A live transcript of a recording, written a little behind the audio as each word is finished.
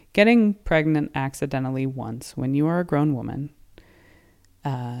Getting pregnant accidentally once when you are a grown woman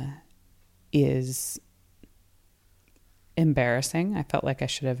is embarrassing. I felt like I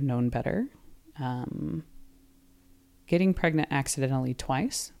should have known better. Getting pregnant accidentally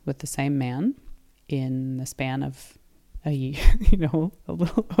twice with the same man in the span of a year, a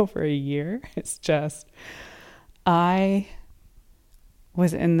little over a year. It's just, I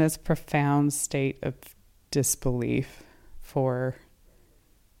was in this profound state of disbelief for,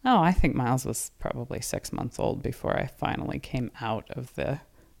 I think Miles was probably 6 months old before I finally came out of the,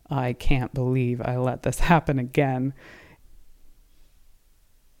 I can't believe I let this happen again.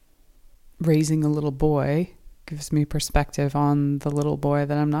 Raising a little boy gives me perspective on the little boy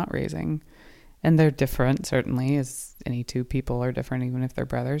that I'm not raising. And they're different, certainly, as any two people are different, even if they're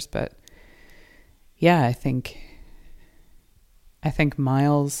brothers. But yeah, I think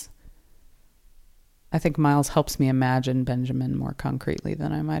Miles helps me imagine Benjamin more concretely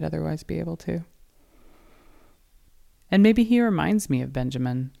than I might otherwise be able to. And maybe he reminds me of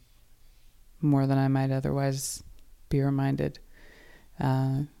Benjamin more than I might otherwise be reminded.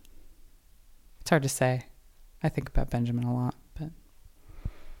 It's hard to say. I think about Benjamin a lot, but.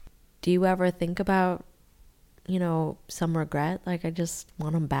 Do you ever think about, some regret? Like, I just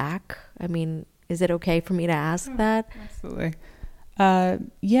want him back? I mean, is it okay for me to ask that? Absolutely.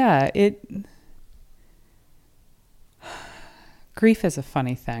 Yeah, grief is a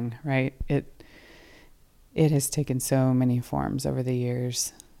funny thing, right? It has taken so many forms over the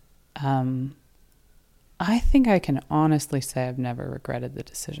years. I think I can honestly say I've never regretted the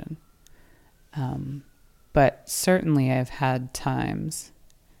decision. But certainly I've had times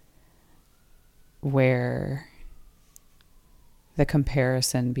where the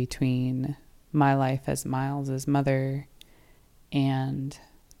comparison between my life as Miles's mother and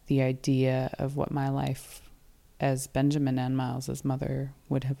the idea of what my life as Benjamin and Miles's mother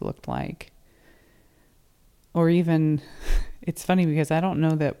would have looked like. Or even, it's funny because I don't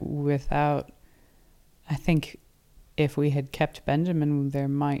know that I think if we had kept Benjamin, there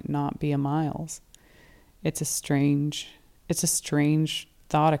might not be a Miles. It's a strange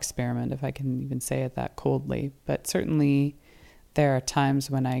thought experiment, if I can even say it that coldly. But certainly there are times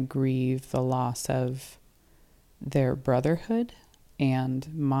when I grieve the loss of their brotherhood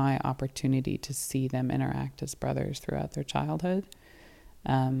and my opportunity to see them interact as brothers throughout their childhood.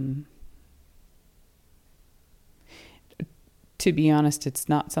 To be honest, it's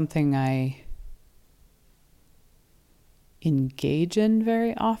not something I engage in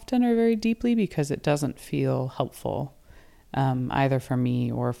very often or very deeply because it doesn't feel helpful, either for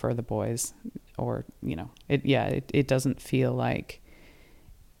me or for the boys, or, it doesn't feel like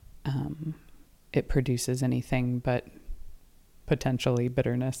it produces anything but potentially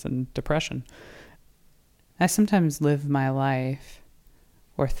bitterness and depression. I sometimes live my life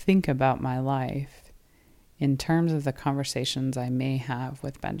or think about my life in terms of the conversations I may have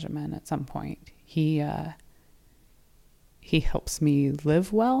with Benjamin at some point. He helps me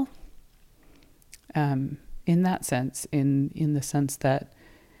live well, in that sense, in the sense that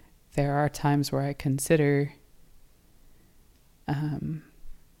there are times where I consider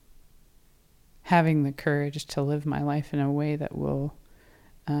having the courage to live my life in a way that will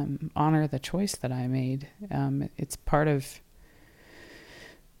honor the choice that I made. It's part of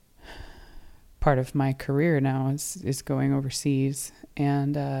my career now is going overseas,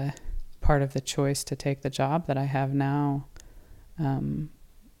 and part of the choice to take the job that I have now,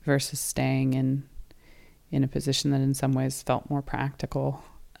 versus staying in a position that in some ways felt more practical,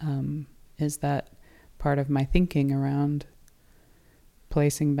 is that part of my thinking around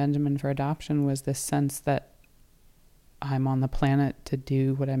placing Benjamin for adoption was this sense that I'm on the planet to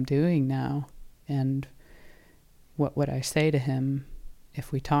do what I'm doing now, and what would I say to him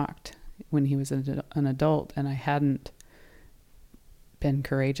if we talked when he was an adult and I hadn't been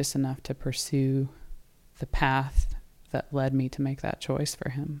courageous enough to pursue the path that led me to make that choice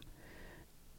for him.